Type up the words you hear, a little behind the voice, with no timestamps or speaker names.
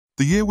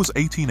The year was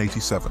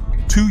 1887.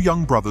 Two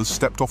young brothers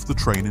stepped off the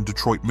train in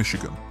Detroit,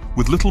 Michigan,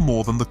 with little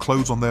more than the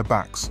clothes on their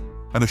backs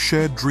and a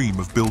shared dream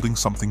of building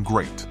something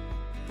great.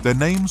 Their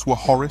names were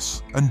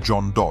Horace and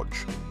John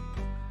Dodge.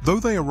 Though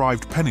they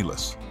arrived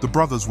penniless, the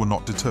brothers were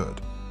not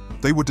deterred.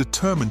 They were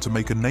determined to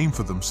make a name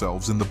for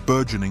themselves in the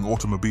burgeoning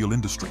automobile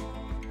industry.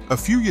 A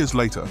few years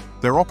later,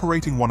 they're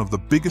operating one of the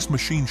biggest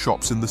machine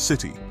shops in the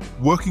city,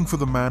 working for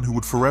the man who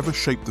would forever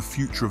shape the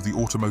future of the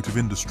automotive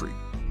industry,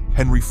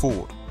 Henry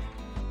Ford.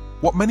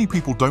 What many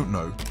people don't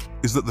know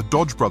is that the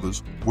Dodge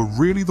brothers were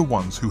really the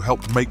ones who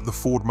helped make the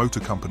Ford Motor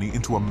Company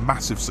into a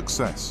massive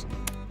success.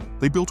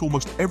 They built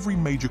almost every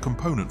major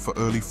component for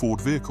early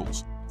Ford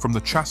vehicles, from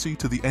the chassis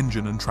to the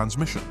engine and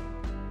transmission.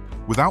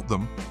 Without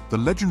them, the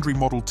legendary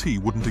Model T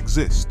wouldn't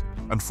exist,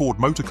 and Ford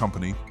Motor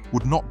Company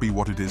would not be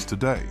what it is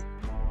today.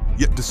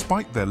 Yet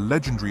despite their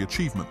legendary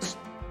achievements,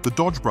 the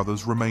Dodge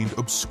brothers remained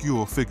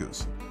obscure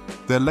figures,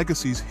 their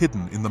legacies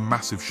hidden in the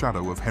massive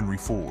shadow of Henry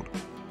Ford.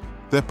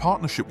 Their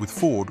partnership with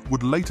Ford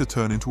would later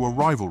turn into a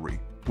rivalry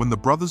when the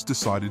brothers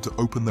decided to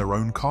open their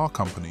own car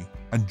company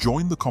and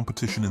join the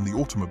competition in the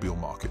automobile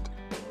market,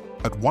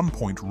 at one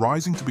point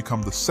rising to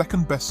become the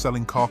second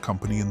best-selling car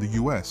company in the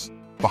US,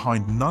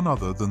 behind none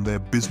other than their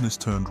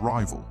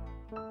business-turned-rival.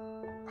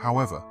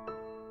 However,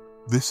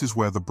 this is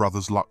where the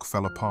brothers' luck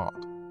fell apart,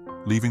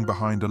 leaving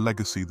behind a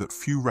legacy that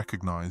few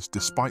recognize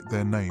despite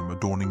their name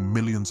adorning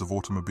millions of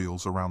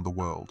automobiles around the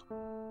world.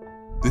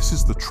 This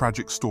is the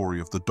tragic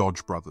story of the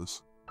Dodge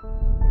brothers.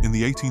 In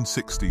the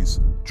 1860s,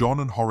 John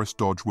and Horace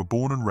Dodge were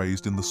born and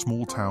raised in the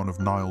small town of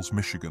Niles,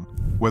 Michigan,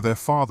 where their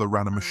father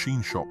ran a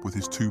machine shop with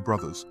his two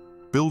brothers,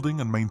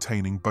 building and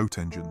maintaining boat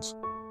engines.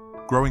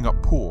 Growing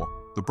up poor,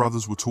 the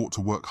brothers were taught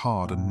to work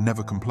hard and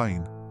never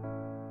complain.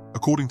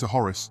 According to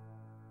Horace,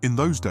 "In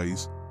those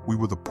days, we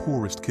were the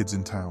poorest kids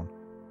in town.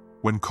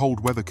 When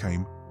cold weather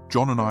came,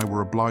 John and I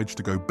were obliged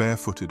to go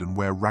barefooted and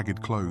wear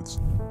ragged clothes.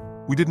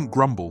 We didn't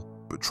grumble,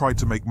 but tried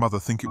to make Mother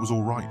think it was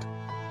all right."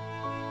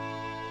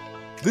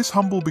 This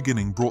humble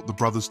beginning brought the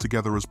brothers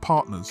together as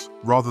partners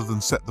rather than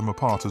set them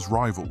apart as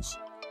rivals.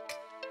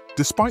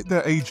 Despite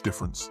their age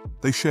difference,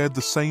 they shared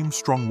the same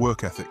strong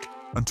work ethic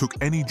and took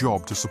any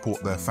job to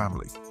support their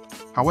family.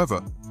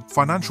 However,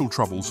 financial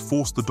troubles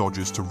forced the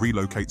Dodgers to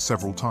relocate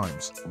several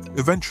times,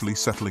 eventually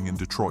settling in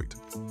Detroit.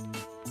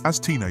 As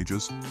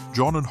teenagers,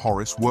 John and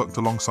Horace worked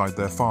alongside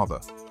their father,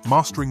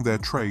 mastering their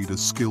trade as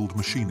skilled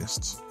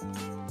machinists.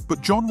 But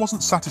John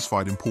wasn't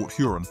satisfied in Port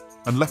Huron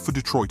and left for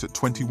Detroit at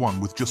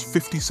 21 with just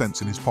 50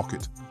 cents in his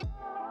pocket.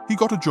 He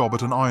got a job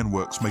at an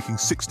ironworks making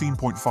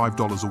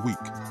 $16.5 a week.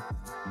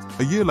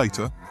 A year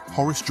later,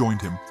 Horace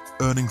joined him,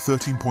 earning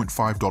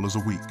 $13.5 a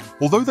week.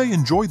 Although they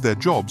enjoyed their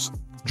jobs,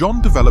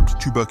 John developed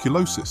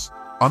tuberculosis,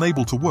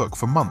 unable to work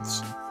for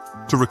months.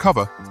 To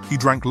recover, he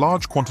drank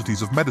large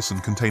quantities of medicine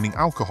containing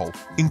alcohol,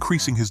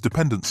 increasing his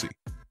dependency.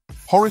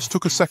 Horace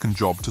took a second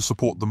job to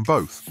support them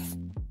both.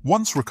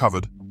 Once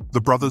recovered,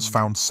 the brothers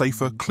found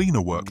safer,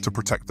 cleaner work to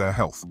protect their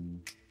health.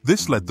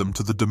 This led them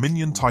to the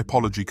Dominion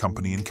Typology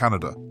Company in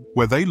Canada,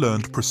 where they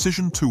learned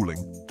precision tooling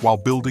while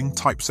building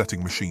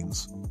typesetting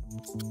machines.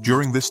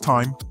 During this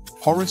time,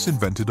 Horace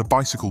invented a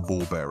bicycle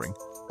ball bearing,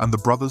 and the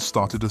brothers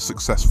started a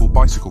successful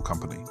bicycle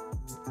company.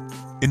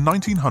 In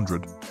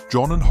 1900,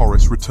 John and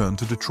Horace returned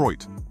to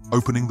Detroit,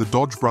 opening the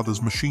Dodge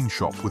Brothers machine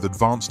shop with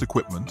advanced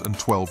equipment and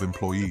 12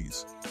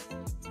 employees.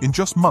 In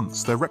just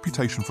months, their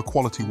reputation for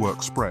quality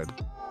work spread,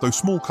 though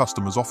small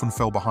customers often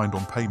fell behind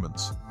on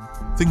payments.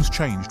 Things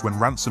changed when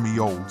Ransom E.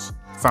 Olds,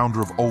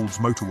 founder of Olds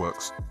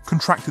Motorworks,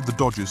 contracted the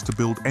Dodgers to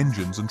build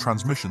engines and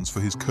transmissions for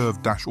his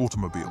curved dash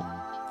automobile,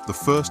 the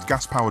first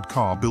gas-powered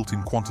car built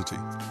in quantity.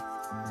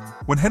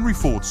 When Henry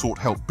Ford sought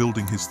help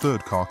building his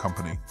third car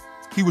company,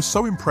 he was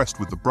so impressed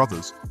with the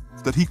brothers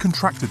that he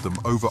contracted them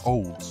over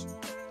Olds.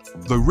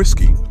 Though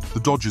risky,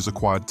 the Dodgers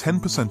acquired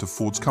 10% of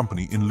Ford's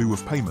company in lieu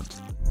of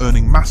payment,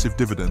 earning massive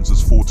dividends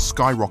as Ford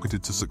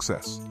skyrocketed to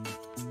success.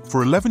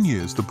 For 11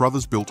 years, the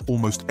brothers built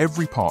almost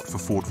every part for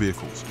Ford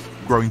vehicles,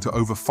 growing to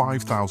over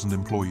 5,000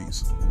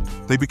 employees.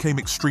 They became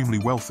extremely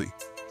wealthy,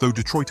 though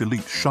Detroit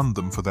elite shunned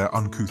them for their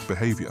uncouth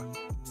behavior.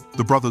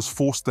 The brothers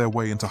forced their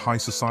way into high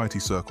society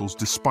circles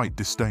despite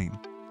disdain.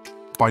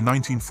 By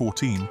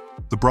 1914,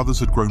 the brothers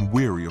had grown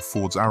weary of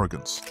Ford's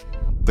arrogance.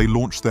 They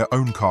launched their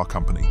own car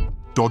company,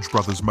 Dodge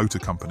Brothers Motor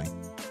Company,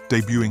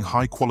 debuting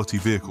high-quality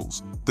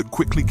vehicles that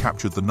quickly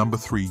captured the number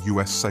 3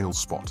 US sales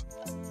spot.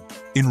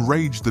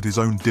 Enraged that his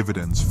own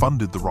dividends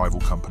funded the rival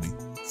company,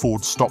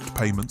 Ford stopped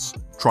payments,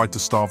 tried to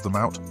starve them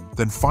out,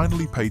 then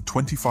finally paid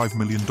 $25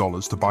 million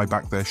to buy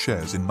back their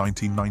shares in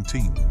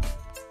 1919.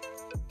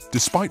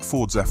 Despite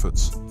Ford's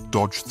efforts,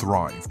 Dodge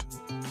thrived.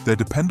 Their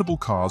dependable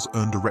cars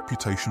earned a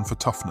reputation for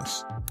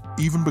toughness,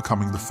 even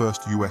becoming the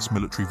first US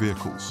military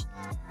vehicles.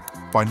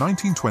 By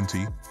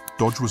 1920,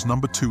 Dodge was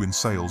number 2 in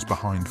sales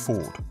behind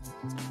Ford.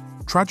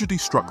 Tragedy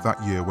struck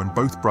that year when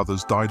both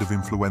brothers died of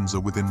influenza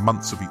within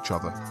months of each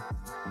other.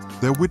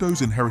 Their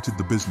widows inherited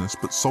the business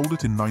but sold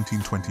it in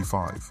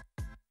 1925.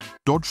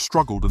 Dodge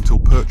struggled until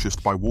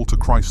purchased by Walter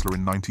Chrysler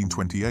in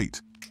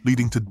 1928,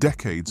 leading to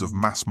decades of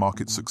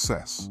mass-market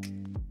success.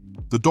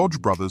 The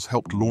Dodge brothers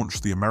helped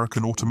launch the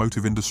American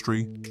automotive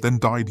industry, then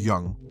died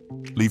young,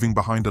 leaving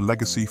behind a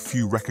legacy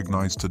few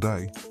recognize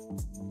today.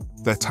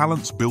 Their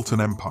talents built an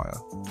empire,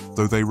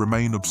 though they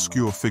remain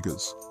obscure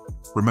figures,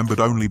 remembered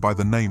only by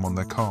the name on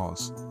their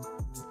cars.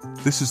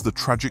 This is the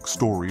tragic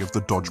story of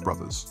the Dodge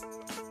brothers.